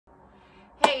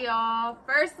Hey y'all,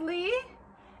 firstly,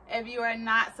 if you are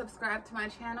not subscribed to my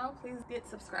channel, please get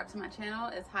subscribed to my channel.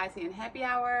 It's High Tea and Happy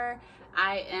Hour.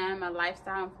 I am a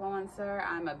lifestyle influencer.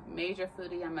 I'm a major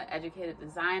foodie. I'm an educated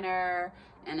designer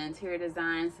in interior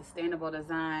design, sustainable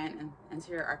design, and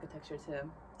interior architecture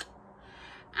too.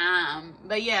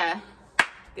 But yeah,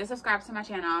 get subscribed to my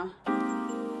channel.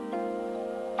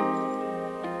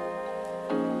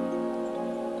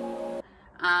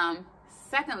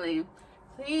 Secondly,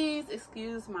 please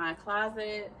excuse my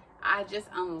closet. I just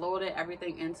unloaded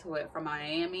everything into it from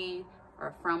Miami.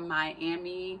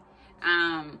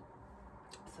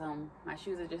 So my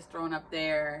shoes are just thrown up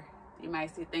there. You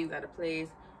might see things out of place.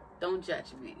 Don't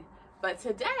judge me. But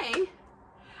today,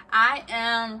 I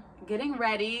am getting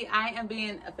ready. I am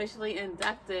being officially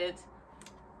inducted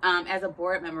as a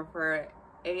board member for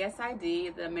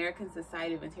ASID, the American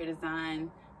Society of Interior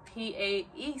Design PA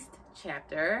East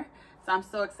chapter. So I'm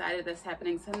so excited that's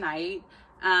happening tonight.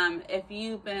 If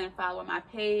you've been following my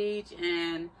page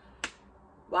and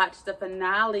watched the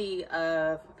finale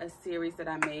of a series that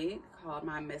I made called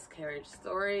My Miscarriage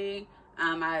Story,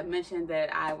 I mentioned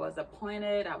that I was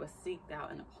appointed. I was seeked out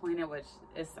and appointed, which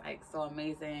is like so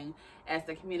amazing, as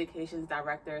the communications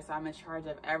director. So I'm in charge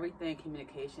of everything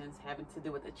communications having to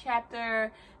do with the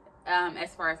chapter,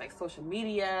 as far as like social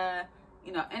media.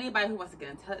 You know, anybody who wants to get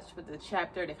in touch with the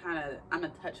chapter, I'm a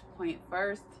touch point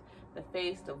first, the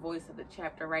face, the voice of the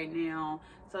chapter right now.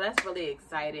 So that's really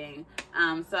exciting.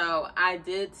 So I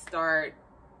did start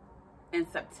in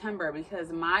September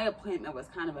because my appointment was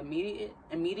kind of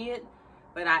immediate,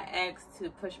 but I asked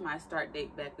to push my start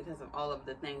date back because of all of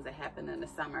the things that happened in the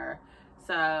summer.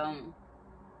 So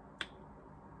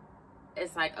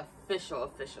it's like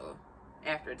official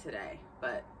after today,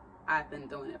 but I've been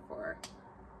doing it for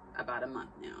about a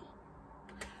month now.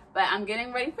 But I'm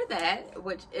getting ready for that,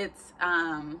 which it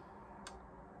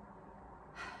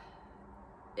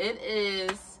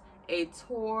is a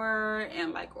tour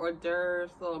and like hors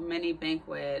d'oeuvres, little mini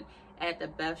banquet at the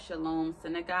Beth Sholom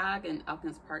Synagogue in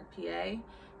Elkins Park, PA.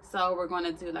 So we're going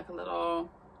to do like a little,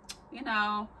 you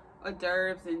know, hors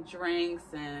d'oeuvres and drinks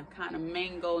and kind of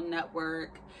mingle,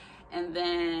 network, and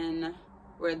then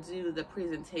we'll do the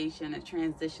presentation and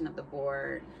transition of the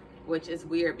board, which is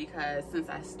weird because since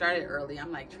I started early,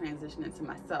 I'm like transitioning to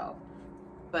myself.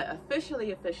 But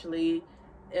officially, it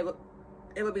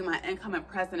would be my incoming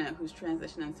president who's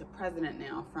transitioning to president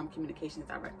now from communications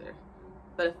director.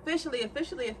 But officially,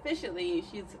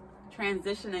 she's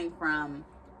transitioning from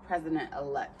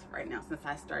president-elect right now since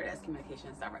I started as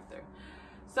communications director.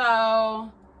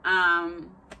 So,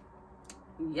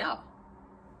 yeah,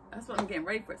 that's what I'm getting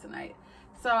ready for tonight.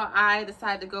 So I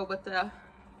decided to go with the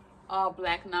all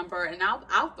black number, and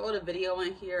I'll throw the video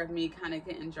in here of me kind of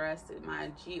getting dressed in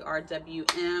my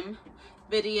GRWM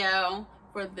video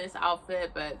for this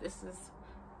outfit, but this is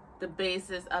the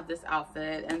basis of this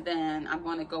outfit. And then I'm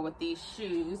going to go with these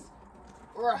shoes,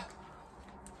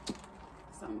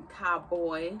 some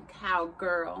cowgirl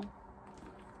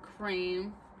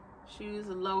cream shoes,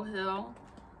 low heel,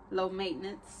 low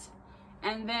maintenance,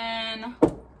 and then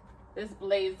this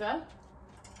blazer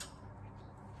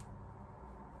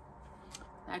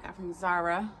I got from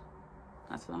Zara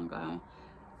not too long ago.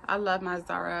 I love my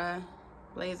Zara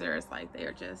blazers. Like,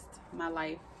 they're just my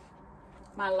life.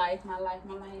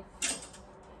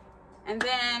 And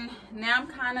then now I'm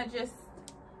kind of just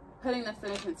putting the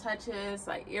finishing touches,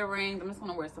 like earrings. I'm just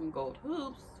gonna wear some gold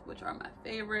hoops, which are my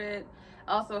favorite.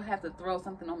 I also have to throw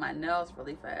something on my nails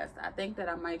really fast. I think that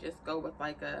I might just go with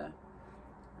like a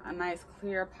nice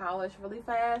clear polish really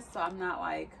fast, so I'm not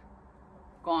like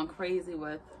going crazy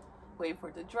with waiting for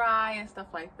it to dry and stuff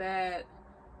like that.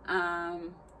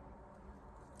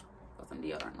 Put some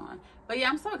deodorant on. But yeah,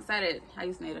 I'm so excited. I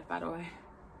use Native, by the way.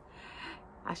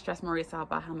 I stress Marisa out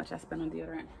about how much I spend on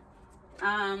deodorant.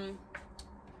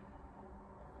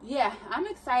 Yeah, I'm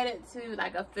excited to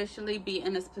like officially be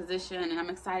in this position, and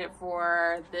I'm excited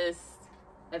for this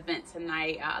event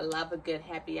tonight. I love a good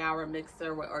happy hour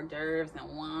mixer with hors d'oeuvres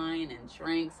and wine and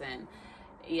drinks, and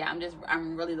yeah,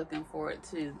 I'm really looking forward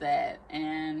to that.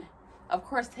 And of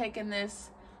course, taking this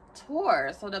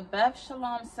tour. So the Beth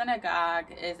Sholom Synagogue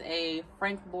is a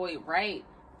Frank Lloyd Wright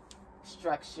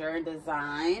structure and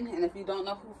design. And if you don't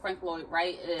know who Frank Lloyd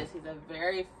Wright is, he's a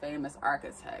very famous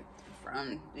architect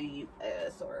from the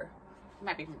US, or he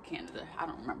might be from Canada, I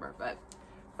don't remember. But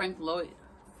Frank Lloyd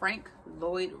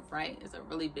Wright is a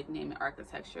really big name in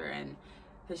architecture, and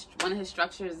one of his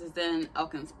structures is in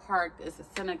Elkins Park. It's a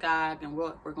synagogue, and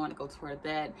we're going to go tour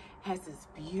that. It has this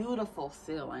beautiful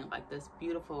ceiling, like this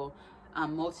beautiful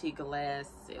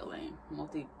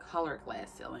multi-colored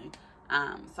glass ceiling.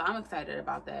 So I'm excited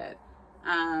about that.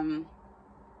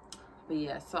 But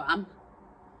yeah, so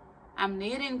I'm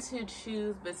needing to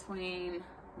choose between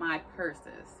my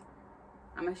purses.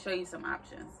 I'm gonna show you some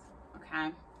options,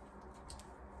 okay?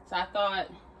 So I thought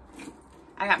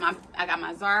I got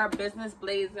my Zara business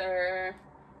blazer,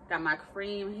 got my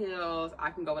cream heels.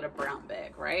 I can go with a brown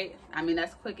bag, right? I mean,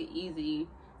 that's quick and easy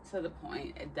to the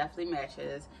point. It definitely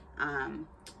matches.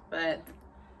 But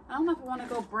I don't know if I want to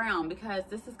go brown because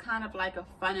this is kind of like a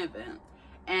fun event.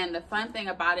 And the fun thing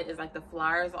about it is like the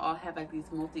flyers all have like these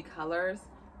multicolors,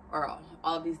 or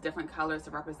all of these different colors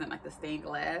to represent like the stained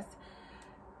glass.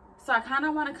 So I kind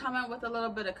of want to come in with a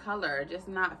little bit of color, just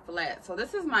not flat. So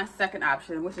this is my second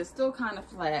option, which is still kind of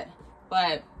flat,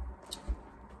 but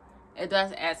it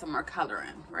does add some more color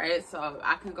in, right? So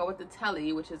I can go with the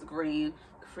telly, which is green,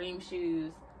 cream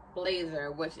shoes,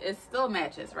 blazer, which it still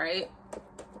matches, right?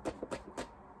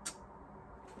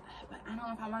 But I don't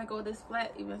know if I want to go this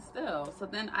flat even still. So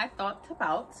then I thought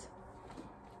about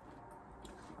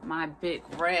my big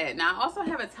red. Now I also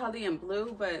have a telly in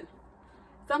blue, but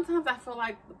sometimes I feel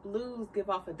like the blues give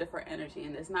off a different energy,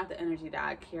 and it's not the energy that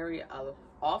I carry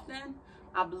often.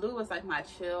 My blue is like my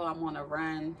chill, I'm on a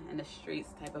run in the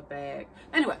streets type of bag.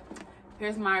 Anyway,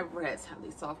 here's my red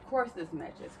telly. So of course this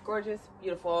matches. Gorgeous,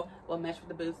 beautiful, will match with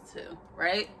the boots too,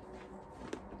 right?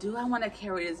 Do I want to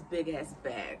carry this big ass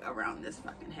bag around this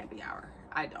fucking happy hour?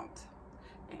 I don't.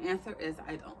 The answer is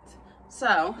I don't.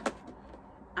 So,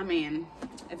 I mean,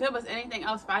 if it was anything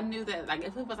else, if I knew that, like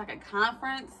if it was like a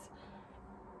conference,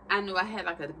 I knew I had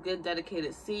like a good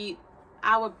dedicated seat,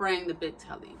 I would bring the big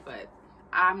telly, but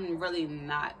I'm really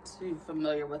not too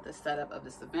familiar with the setup of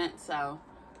this event, so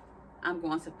I'm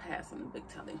going to pass on the big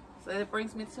telly. So that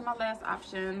brings me to my last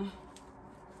option.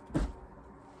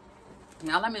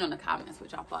 Now let me know in the comments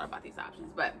what y'all thought about these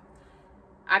options, but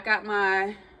I got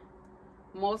my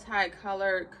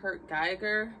multicolored Kurt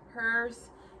Geiger purse,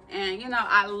 and you know,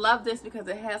 I love this because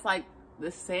it has like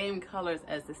the same colors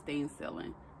as the stain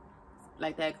ceiling.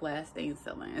 Like that glass stain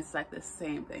ceiling, it's like the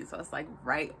same thing. So it's like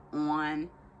right on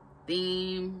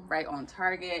theme, right on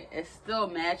target. It still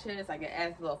matches, like it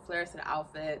adds a little flair to the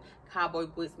outfit. Cowboy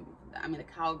boots, I mean the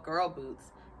cowgirl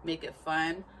boots make it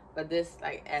fun, but this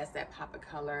like adds that pop of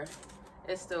color.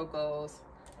 It still goes.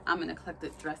 I'm an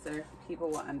eclectic dresser,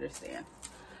 people will understand.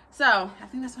 So I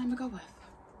think that's what I'm gonna go with.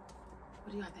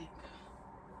 What do y'all think?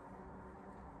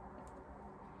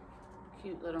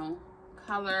 Cute little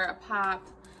color pop.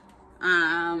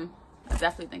 I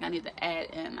definitely think I need to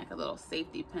add in like a little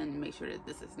safety pin to make sure that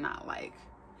this is not like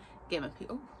giving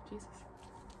people, oh Jesus,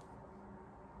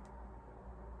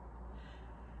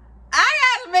 I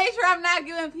gotta make sure I'm not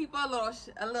giving people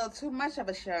a little too much of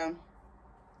a show.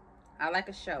 I like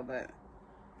a show, but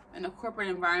in a corporate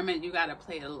environment you gotta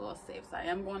play it a little safe. So I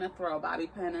am going to throw a bobby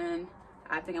pin in.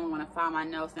 I think I'm going to file my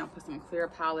nails now, put some clear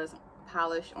polish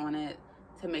on it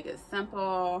to make it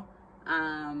simple.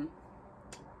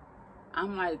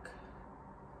 I'm like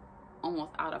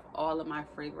almost out of all of my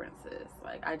fragrances.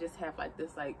 Like I just have like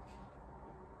this like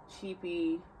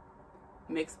cheapy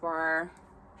mix bar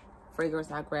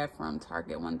fragrance I grabbed from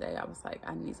Target one day. I was like,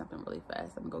 I need something really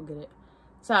fast. I'm gonna go get it.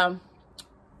 So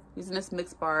using this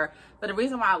mix bar, but the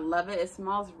reason why I love it, it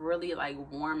smells really like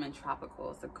warm and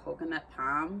tropical. It's a coconut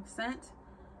palm scent.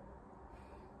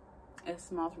 It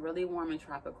smells really warm and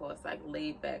tropical. It's like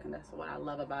laid back, and that's what I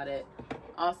love about it.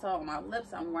 Also on my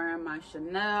lips, I'm wearing my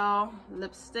Chanel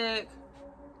lipstick.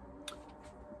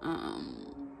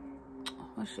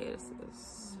 What shade is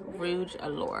this? Rouge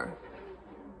Allure.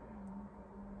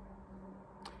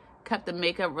 Kept the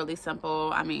makeup really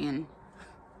simple. I mean,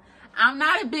 I'm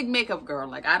not a big makeup girl.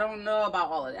 Like, I don't know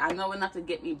about all of it. I know enough to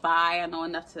get me by. I know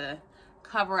enough to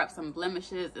cover up some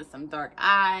blemishes and some dark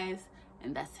eyes,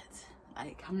 and that's it.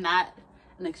 Like, I'm not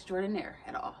an extraordinaire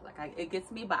at all. Like, it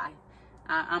gets me by.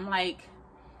 I'm like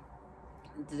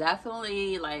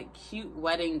definitely like cute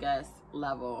wedding guest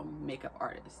level makeup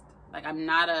artist. Like, I'm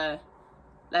not a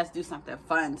let's do something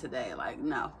fun today. Like,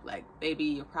 no. Like, baby,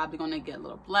 you're probably gonna get a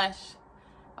little blush.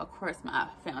 Of course, my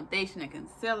foundation and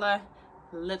concealer,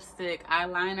 lipstick,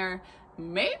 eyeliner,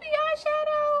 maybe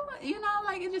eyeshadow. You know,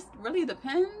 like, it just really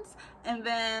depends. And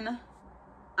then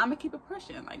I'm gonna keep it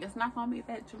pushing. Like, it's not gonna be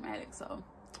that dramatic. So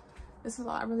this is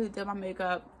all I really did my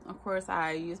makeup. Of course,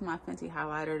 I used my Fenty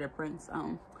highlighter to bring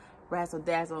some razzle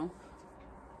dazzle.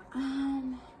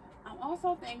 I'm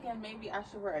also thinking maybe I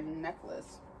should wear a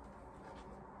necklace.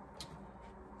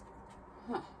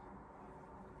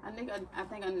 I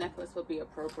think a necklace would be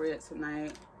appropriate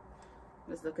tonight.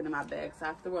 Just looking in my bag, so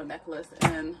I threw a necklace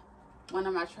in one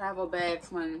of my travel bags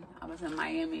when I was in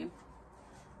Miami.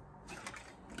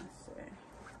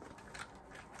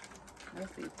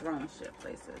 Let's be throwing shit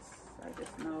places. I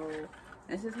just know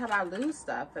This is how I lose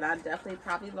stuff, and I definitely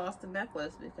probably lost the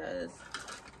necklace because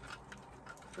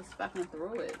just fucking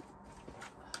threw it.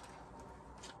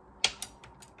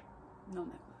 No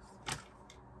necklace.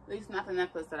 At least not the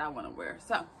necklace that I want to wear.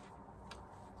 So,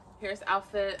 here's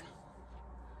outfit.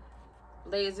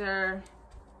 Blazer.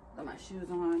 Got my shoes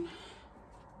on.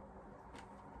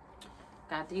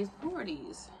 Got these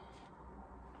boardies.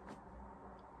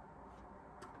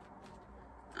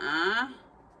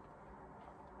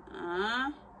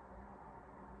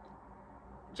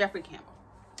 Jeffrey Campbell.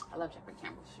 I love Jeffrey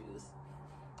Campbell shoes.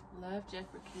 Love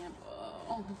Jeffrey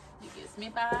Campbell. He gets me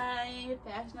by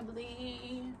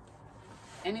fashionably.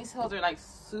 And these heels are like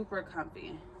super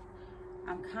comfy.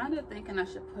 I'm kind of thinking I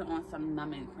should put on some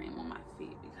numbing cream on my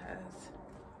feet because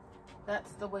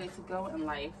that's the way to go in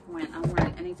life when I'm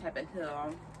wearing any type of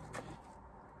heel.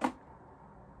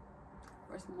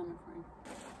 Where's the numbing cream?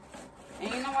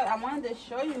 And you know what? I wanted to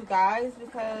show you guys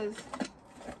because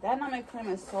that numbing cream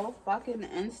is so fucking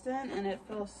instant and it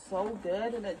feels so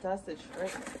good and it does the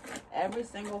trick every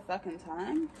single fucking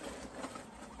time.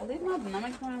 I leave my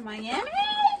numbing cream in Miami.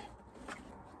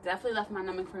 Definitely left my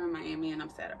numbing cream in Miami and I'm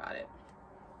sad about it.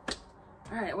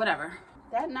 Alright, whatever.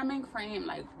 That numbing cream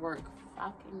like worked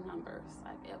fucking numbers.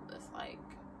 Like it was like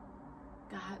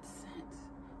God sent.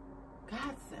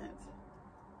 God sent.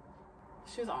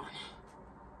 Shoes on.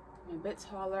 I'm a bit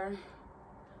taller.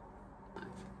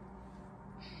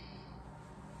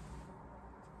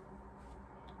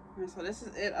 And so this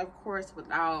is it, of course,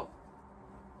 without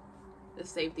the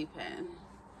safety pin.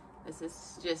 This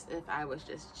is just if I was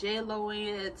just J-Loing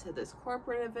it to this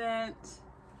corporate event.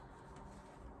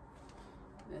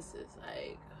 This is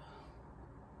like,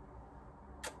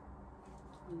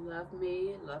 love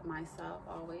me, love myself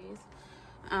always.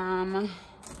 I'm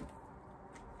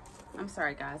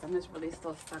sorry guys, I'm just really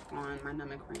still stuck on my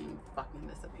numbing cream fucking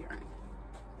disappearing.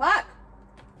 Fuck!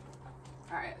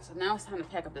 Alright, so now it's time to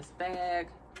pack up this bag.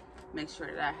 Make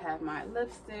sure that I have my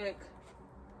lipstick.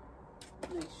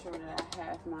 Make sure that I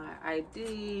have my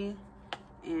ID.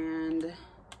 And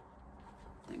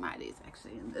I think my ID is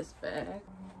actually in this bag.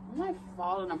 I'm like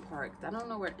falling apart. I don't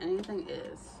know where anything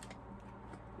is.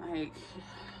 Like,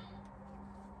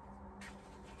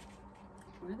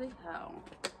 where the hell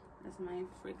is my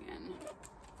freaking ID?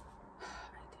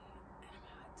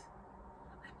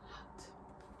 I'm hot.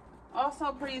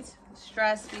 Also pretty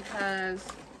stressed because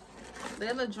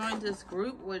Layla joined this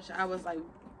group, which I was like,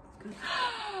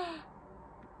 I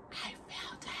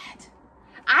found it.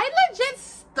 I legit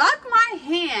stuck my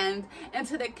hand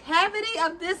into the cavity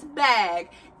of this bag,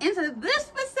 into this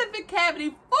specific cavity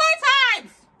 4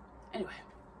 times. Anyway,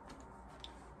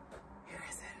 here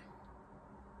is it.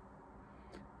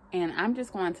 And I'm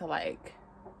just going to like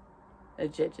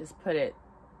legit just put it,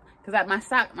 because my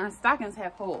stockings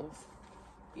have holes.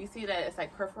 You see that it's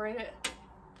like perforated,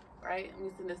 right? I'm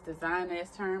using this design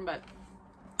as term, but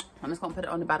I'm just gonna put it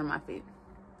on the bottom of my feet.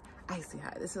 Icy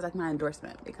hot. This is like my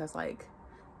endorsement because like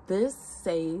this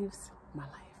saves my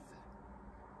life.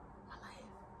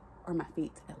 Or my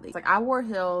feet at least. Like I wore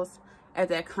heels at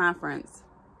that conference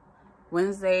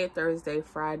Wednesday, Thursday,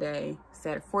 Friday,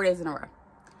 Saturday, 4 days in a row.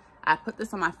 I put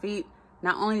this on my feet.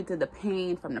 Not only did the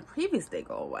pain from the previous day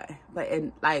go away, but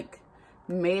it like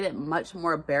made it much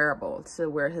more bearable to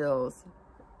wear heels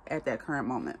at that current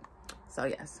moment. So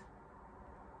yes,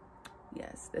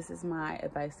 this is my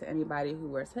advice to anybody who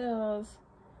wears heels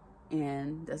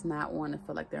and does not want to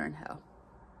feel like they're in hell.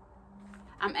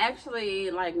 I'm actually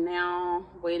like now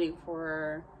waiting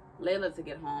for Layla to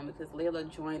get home because Layla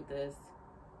joined this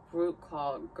group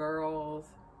called Girls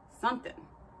Something.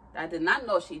 I did not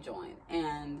know she joined,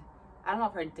 and I don't know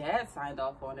if her dad signed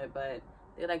off on it, but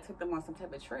they like took them on some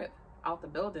type of trip out the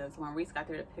building. So when Reese got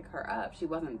there to pick her up, she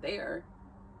wasn't there.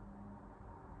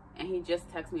 And he just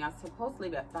texted me. I was supposed to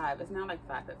leave at 5. It's now like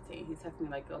 5:15. He texted me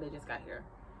like, oh, they just got here.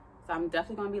 So I'm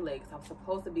definitely going to be late because I was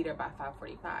supposed to be there by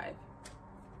 5:45.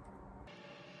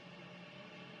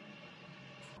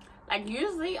 Like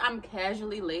usually I'm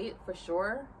casually late for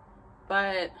sure.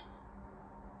 But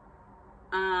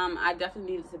I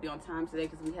definitely needed to be on time today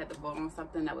because we had to vote on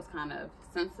something that was kind of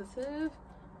sensitive.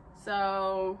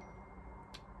 So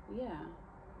yeah.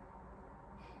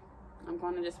 I'm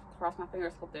going to just cross my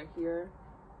fingers, hope they're here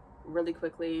really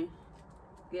quickly,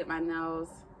 get my nails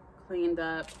cleaned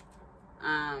up,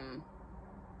 and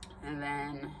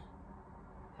then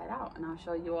head out, and I'll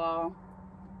show you all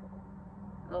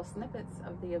little snippets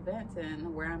of the event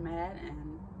and where I'm at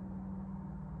and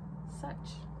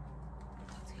such.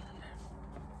 Talk to you later.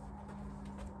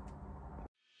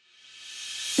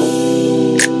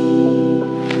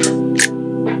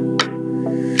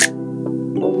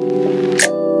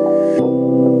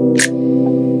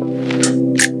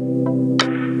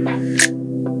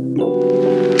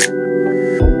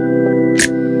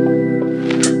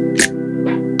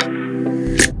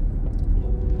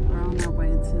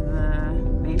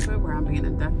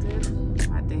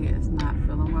 My day is not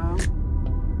feeling well. It's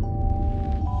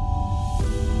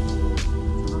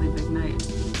a really big night.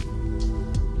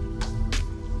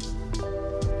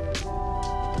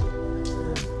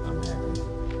 I'm happy.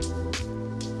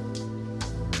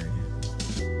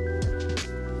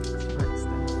 It's work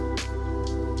stuff.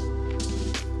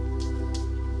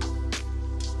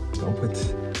 Don't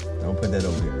put that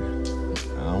over here.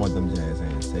 I don't want them jazz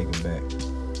hands. Take them back.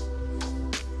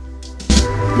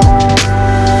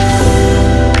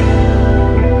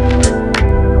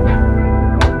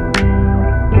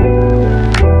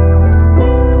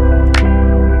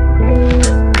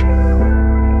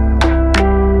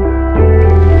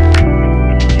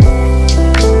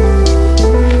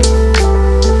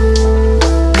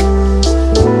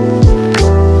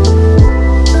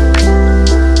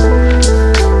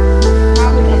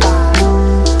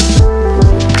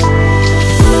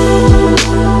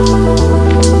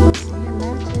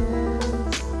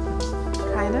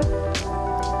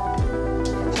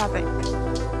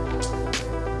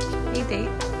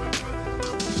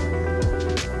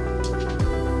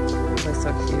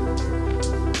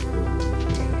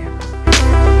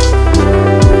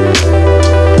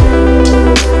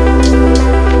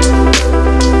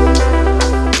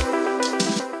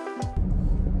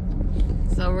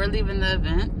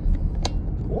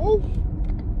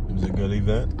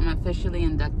 I'm officially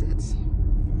inducted.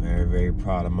 Very, very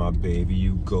proud of my baby.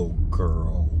 You go,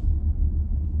 girl.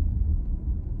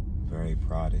 Very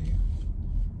proud of you.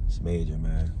 It's major,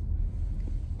 man.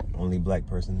 Only black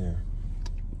person there.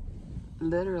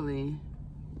 Literally,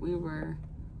 we were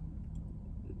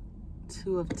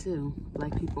 2 of 2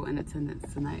 black people in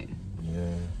attendance tonight.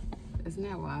 Yeah. Isn't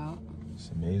that wild?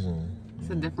 It's amazing.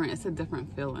 It's a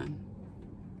different feeling.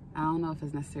 I don't know if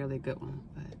it's necessarily a good one,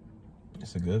 but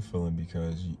it's a good feeling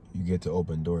because you get to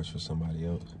open doors for somebody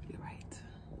else. You're right.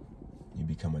 You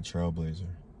become a trailblazer.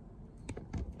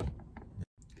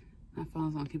 My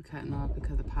phone's gonna keep cutting off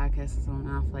because the podcast is on.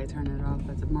 I'll like turn it off.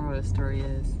 But the moral of the story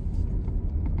is,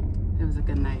 it was a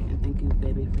good night, and thank you,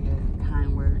 baby, for your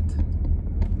kind words.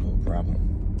 No problem.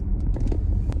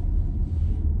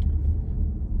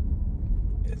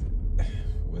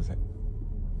 What's that?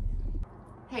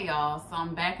 Hey y'all, so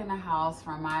I'm back in the house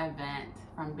from my event,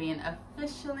 from being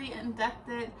officially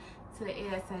inducted to the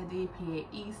ASID PA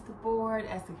East board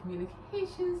as the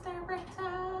communications director.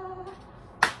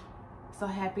 So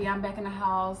happy I'm back in the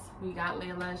house. We got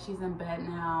Layla, she's in bed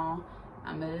now.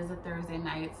 It is a Thursday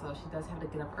night, so she does have to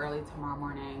get up early tomorrow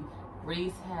morning.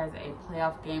 Reese has a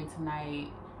playoff game tonight.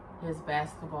 His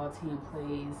basketball team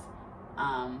plays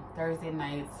Thursday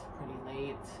nights pretty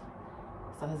late.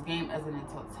 So his game isn't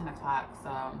until 10 o'clock, so,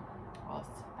 well,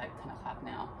 it's like 10 o'clock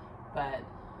now, but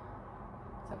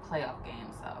it's a playoff game,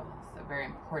 so it's a very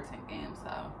important game,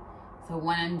 so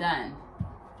one and done.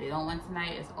 If they don't win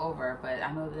tonight, it's over, but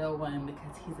I know they'll win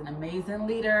because he's an amazing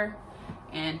leader,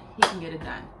 and he can get it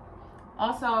done.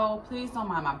 Also, please don't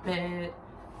mind my bed.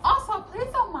 Also,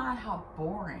 please don't mind how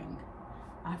boring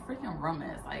my freaking room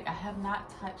is. Like, I have not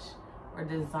touched or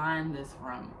designed this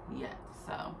room yet,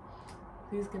 so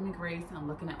please give me grace. I'm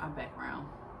looking at my background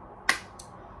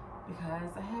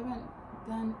because I haven't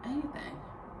done anything.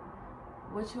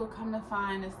 What you'll come to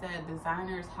find is that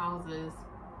designers' houses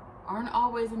aren't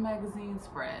always a magazine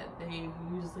spread. They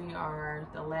usually are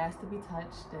the last to be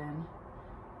touched, and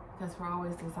because we're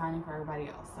always designing for everybody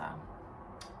else. So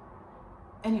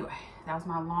anyway, that was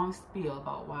my long spiel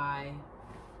about why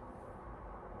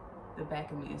the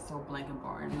back of me is so blank and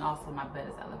boring. And also my bed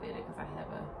is elevated because I have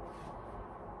a,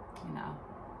 you know,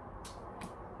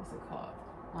 what's it called?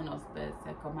 One of those beds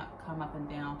that come up and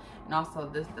down. And also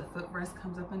the footrest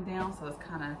comes up and down, so it's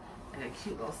kind of like a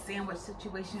cute little sandwich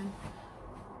situation,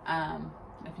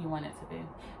 if you want it to be.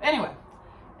 But anyway,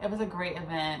 it was a great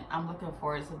event. I'm looking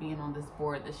forward to being on this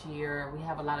board this year. We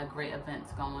have a lot of great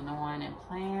events going on and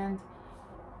planned.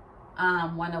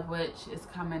 One of which is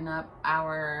coming up,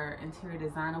 our Interior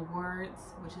Design Awards,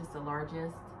 which is the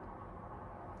largest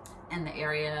in the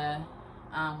area,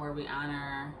 where we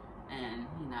honor and,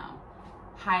 you know,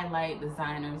 highlight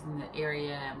designers in the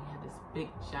area. And we have this big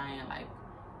giant like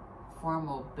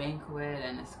formal banquet,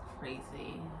 and it's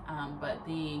crazy. But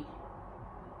the,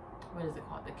 what is it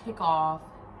called? The kickoff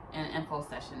and info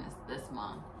session is this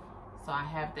month. So I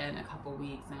have that in a couple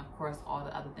weeks, and of course all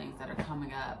the other things that are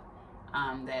coming up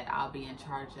that I'll be in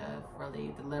charge of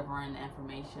really delivering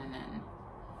information and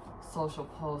social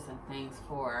posts and things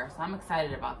for. So I'm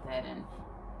excited about that, and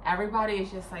everybody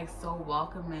is just like so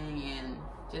welcoming and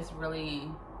just really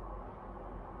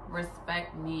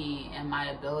respect me and my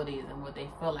abilities and what they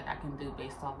feel like I can do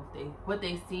based off of what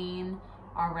they've seen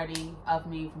already of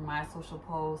me from my social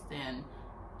posts, and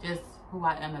just who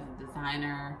I am as a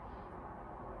designer.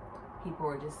 People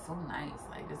were just so nice,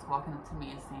 like just walking up to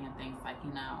me and saying things like,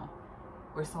 you know,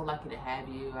 we're so lucky to have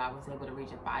you. I was able to read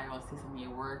your bio and see some of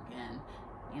your work, and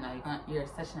you know, you're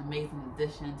such an amazing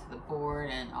addition to the board,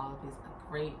 and all of these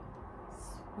great,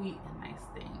 sweet, and nice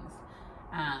things.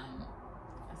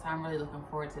 So I'm really looking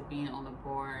forward to being on the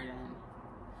board and,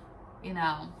 you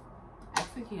know,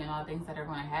 executing all the things that are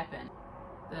going to happen.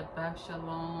 The Beth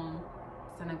Sholom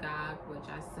Synagogue, which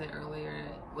I said earlier,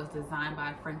 was designed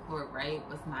by Frank Lloyd Wright,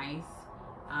 was nice.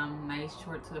 Nice,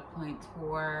 short to the point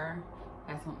tour.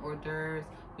 Had some hors d'oeuvres.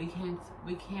 We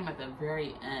came at the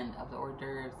very end of the hors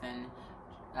d'oeuvres and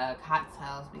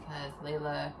cocktails because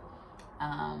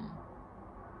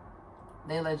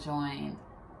Layla joined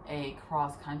a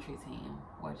cross-country team,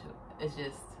 which is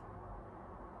just,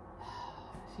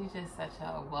 she's just such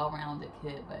a well-rounded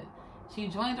kid. But she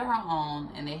joined on her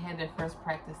own, and they had their first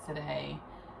practice today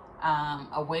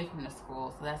away from the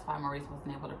school, so that's why Maurice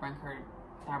wasn't able to bring her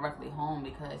directly home,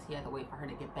 because he had to wait for her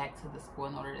to get back to the school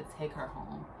in order to take her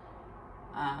home.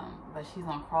 But she's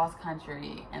on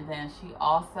cross-country, and then she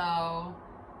also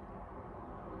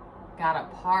got a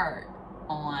part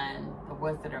on the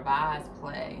Wizard of Oz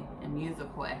play and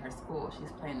musical at her school.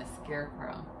 She's playing the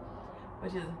Scarecrow,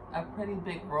 which is a pretty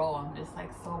big role. I'm just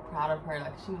like so proud of her.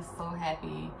 Like, she was so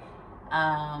happy.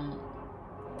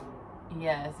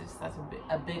 Yeah, it's just such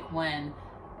a big win,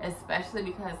 especially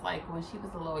because like when she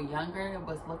was a little younger, it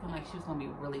was looking like she was gonna be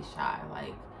really shy,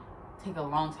 like take a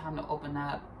long time to open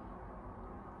up.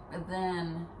 But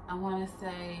then I want to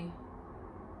say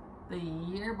the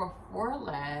year before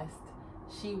last,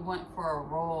 she went for a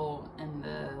role in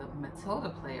the Matilda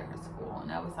play at her school, and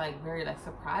that was like very like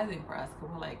surprising for us, because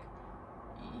we're like,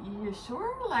 you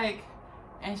sure? Like,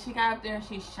 and she got up there and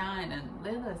she shined. And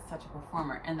Layla is such a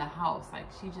performer in the house. Like,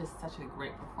 she's just such a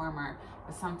great performer.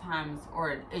 But sometimes,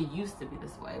 or it used to be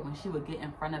this way, when she would get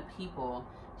in front of people,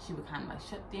 she would kind of like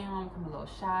shut down, become a little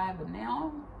shy. But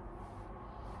now,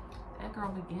 that girl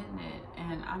be getting it.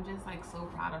 And I'm just like so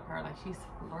proud of her. Like, she's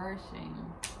flourishing.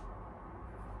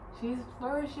 She's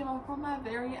flourishing before my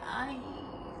very eyes.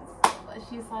 But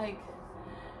she's like,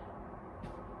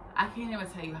 I can't even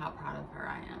tell you how proud of her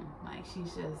I am. Like,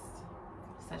 she's just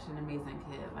such an amazing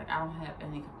kid. Like, I don't have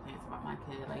any complaints about my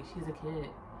kid. Like, she's a kid.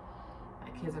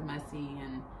 Like, kids are messy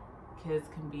and kids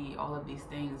can be all of these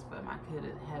things, but my kid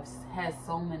has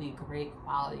so many great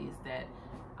qualities that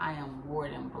I am more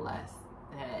than blessed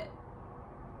that,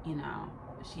 you know,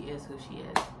 she is who she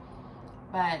is.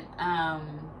 But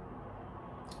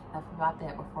enough about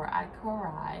that before I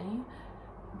cry.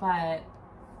 But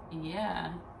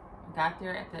yeah, got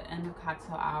there at the end of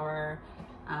cocktail hour.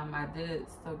 I did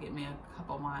still get me a cup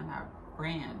of wine. I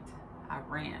ran.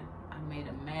 I made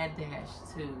a mad dash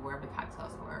to wherever the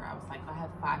cocktails were. I was like, I have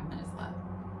 5 minutes left.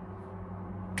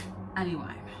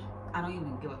 Anyway, I don't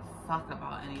even give a fuck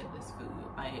about any of this food.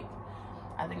 Like,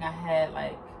 I think I had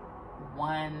like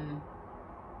one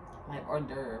like hors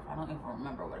d'oeuvre. I don't even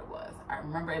remember what it was. I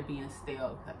remember it being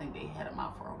stale because I think they had them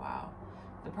out for a while.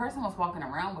 The person was walking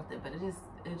around with it, but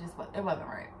it wasn't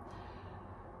right.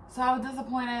 So I was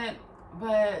disappointed,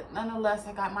 but nonetheless,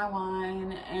 I got my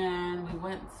wine and we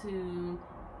went to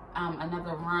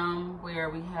another room where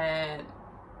we had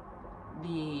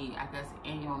the, I guess,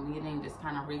 annual meeting, just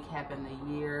kind of recapping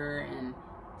the year and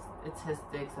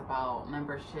statistics about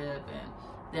membership. And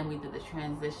then we did the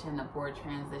transition, the board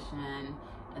transition,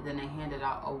 and then they handed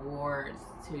out awards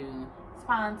to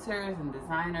sponsors and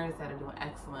designers that are doing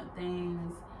excellent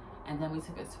things. And then we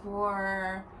took a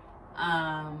tour,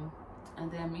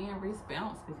 and then me and Reese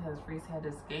bounced because Reese had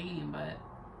this game, but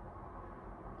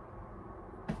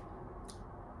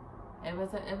it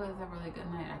was a really good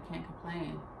night. I can't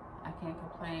complain,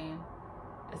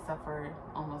 except for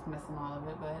almost missing all of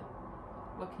it, but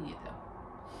what can you do?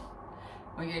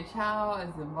 When your child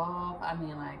is involved, I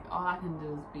mean, like, all I can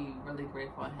do is be really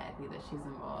grateful and happy that she's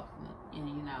involved. And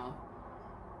you know,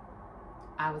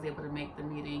 I was able to make the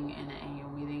meeting and the annual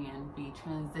meeting and be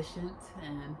transitioned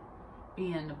and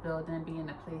be in the building, be in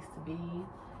the place to be.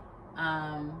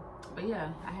 But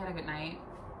yeah, I had a good night,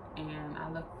 and I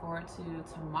look forward to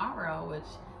tomorrow, which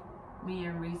me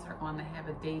and Reese are going to have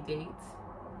a day date.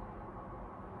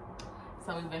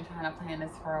 So we've been trying to plan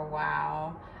this for a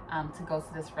while, to go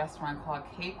to this restaurant called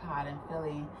K-Pod in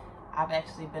Philly. I've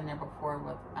actually been there before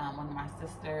with one of my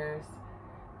sisters,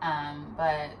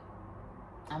 but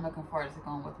I'm looking forward to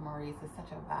going with Maurice. It's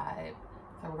such a vibe.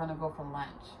 So we're gonna go for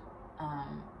lunch,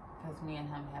 because me and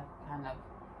him have kind of,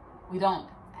 we don't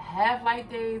have light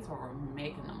days, but we're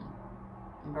making them.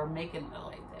 We're making it a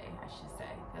light day, I should say,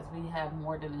 because we have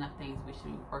more than enough things we should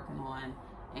be working on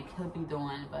and could be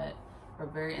doing, but we're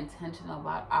very intentional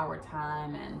about our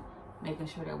time and making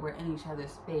sure that we're in each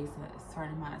other's space a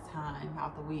certain amount of time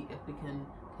out the week if we can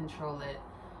control it.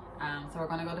 So we're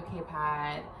gonna go to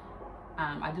K-Pod.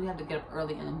 I do have to get up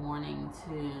early in the morning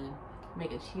to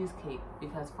make a cheesecake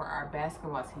because for our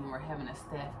basketball team, we're having a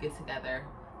staff get together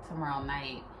tomorrow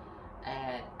night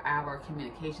at our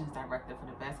communications director for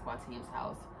the basketball team's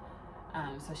house.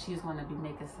 So she's going to be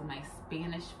making some nice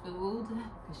Spanish food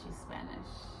because she's Spanish.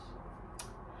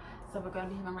 So we're going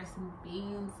to be having rice and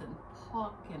beans and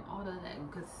pork and all of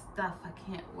that good stuff. I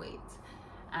can't wait.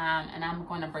 And I'm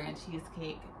going to bring a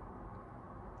cheesecake,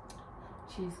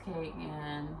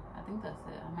 and I think that's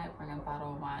it. I might bring a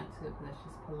bottle of wine too because it's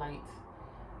just polite.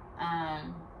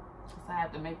 So I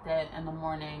have to make that in the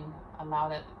morning, allow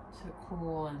that to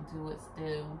cool and do its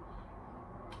due.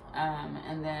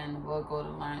 And then we'll go to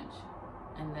lunch,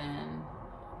 and then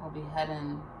we'll be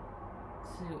heading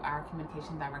to our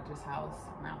communication director's house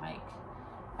around like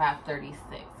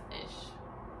 5:36-ish.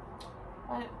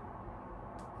 But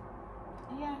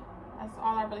yeah, that's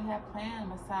all I really have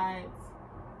planned besides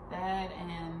that,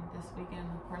 and this weekend,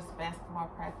 of course, basketball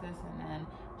practice, and then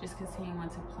just continuing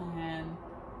to plan.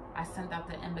 I sent out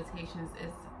the invitations.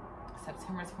 It's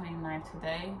September 29th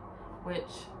today,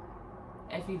 which,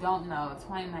 if you don't know,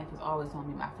 29th is always going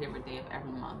to be my favorite day of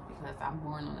every month because I'm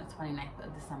born on the 29th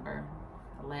of December,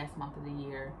 the last month of the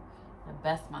year, the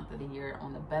best month of the year,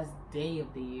 on the best day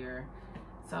of the year.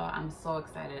 So I'm so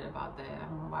excited about that. I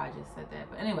don't know why I just said that,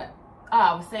 but anyway,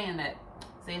 I was saying that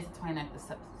today is the 29th of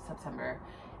September,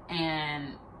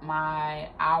 and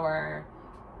our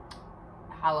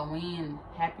Halloween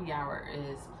happy hour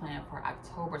is planned for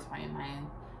October 29th.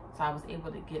 So I was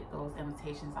able to get those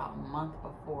invitations out a month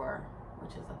before,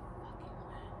 which is a fucking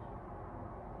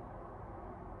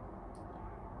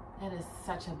win. That is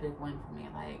such a big win for me.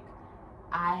 Like,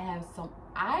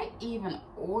 I even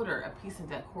ordered a piece of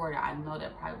decor that I know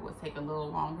that probably would take a little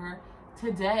longer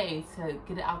today to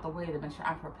get it out the way to make sure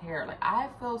I'm prepared. Like, I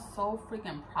feel so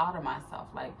freaking proud of myself.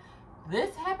 Like,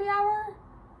 this happy hour,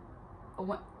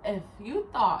 if you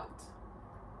thought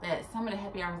that some of the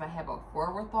happy hours I had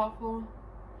before were thoughtful,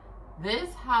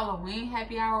 this Halloween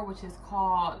happy hour, which is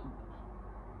called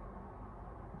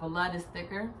Blood is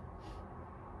Thicker,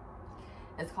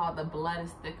 it's called the Blood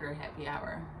is Thicker happy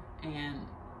hour. And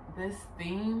this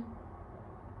theme,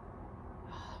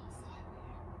 oh, I'm so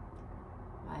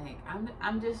happy. Like,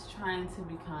 I'm just trying to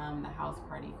become the house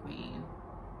party queen,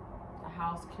 the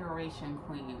house curation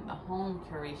queen, the home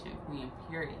curation queen,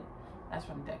 period. That's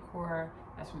from decor,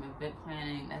 that's from event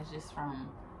planning, that's just from,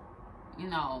 you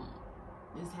know,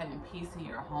 just having peace in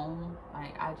your home.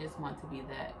 Like, I just want to be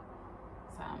that.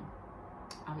 So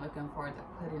I'm looking forward to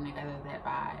putting together that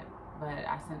vibe. But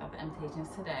I sent out the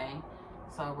invitations today,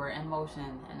 so we're in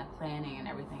motion in the planning and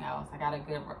everything else. I got a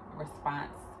good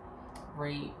response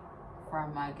rate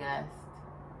from my guests,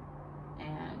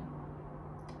 and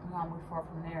we're gonna move forward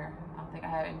from there. I don't think I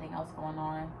have anything else going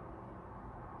on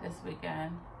this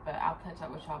weekend, but I'll catch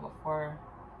up with y'all before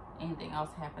anything else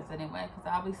happens anyway, because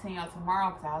I'll be seeing y'all tomorrow,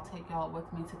 because I'll take y'all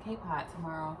with me to K-Pod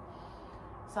tomorrow.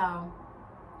 So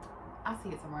I'll see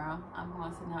you tomorrow. I'm going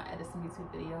to sit down, edit some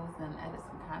YouTube videos and edit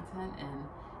some content, and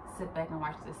sit back and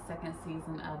watch the second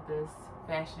season of this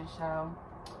fashion show.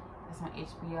 It's on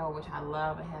HBO, which I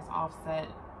love. It has Offset.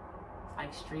 It's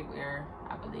like streetwear,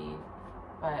 I believe.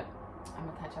 But I'm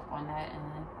going to catch up on that,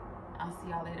 and I'll see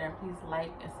y'all later. And please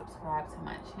like and subscribe to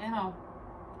my channel.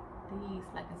 Please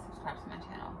like and subscribe to my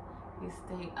channel. Please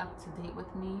stay up to date with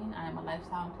me. I am a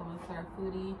lifestyle influencer,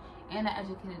 foodie, and an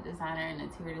educated designer in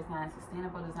interior design,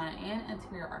 sustainable design, and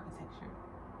interior architecture.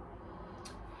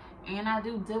 And I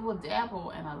do dibble dabble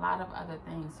in a lot of other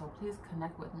things, so please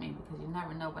connect with me, because you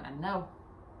never know what I know.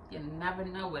 You never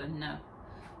know what I know.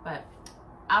 But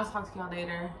I'll talk to y'all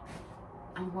later.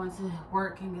 I'm going to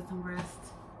work and get some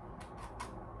rest.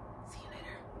 See you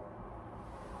later.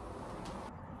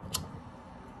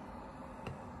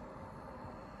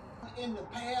 In the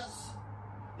past,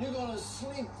 you're gonna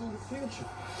sleep through the future.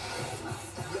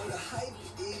 Yo, the hype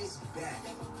is back.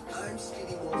 I'm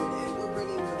Skinny Woman, and we're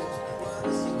bringing the most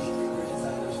promising streetwear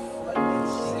designers front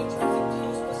and center.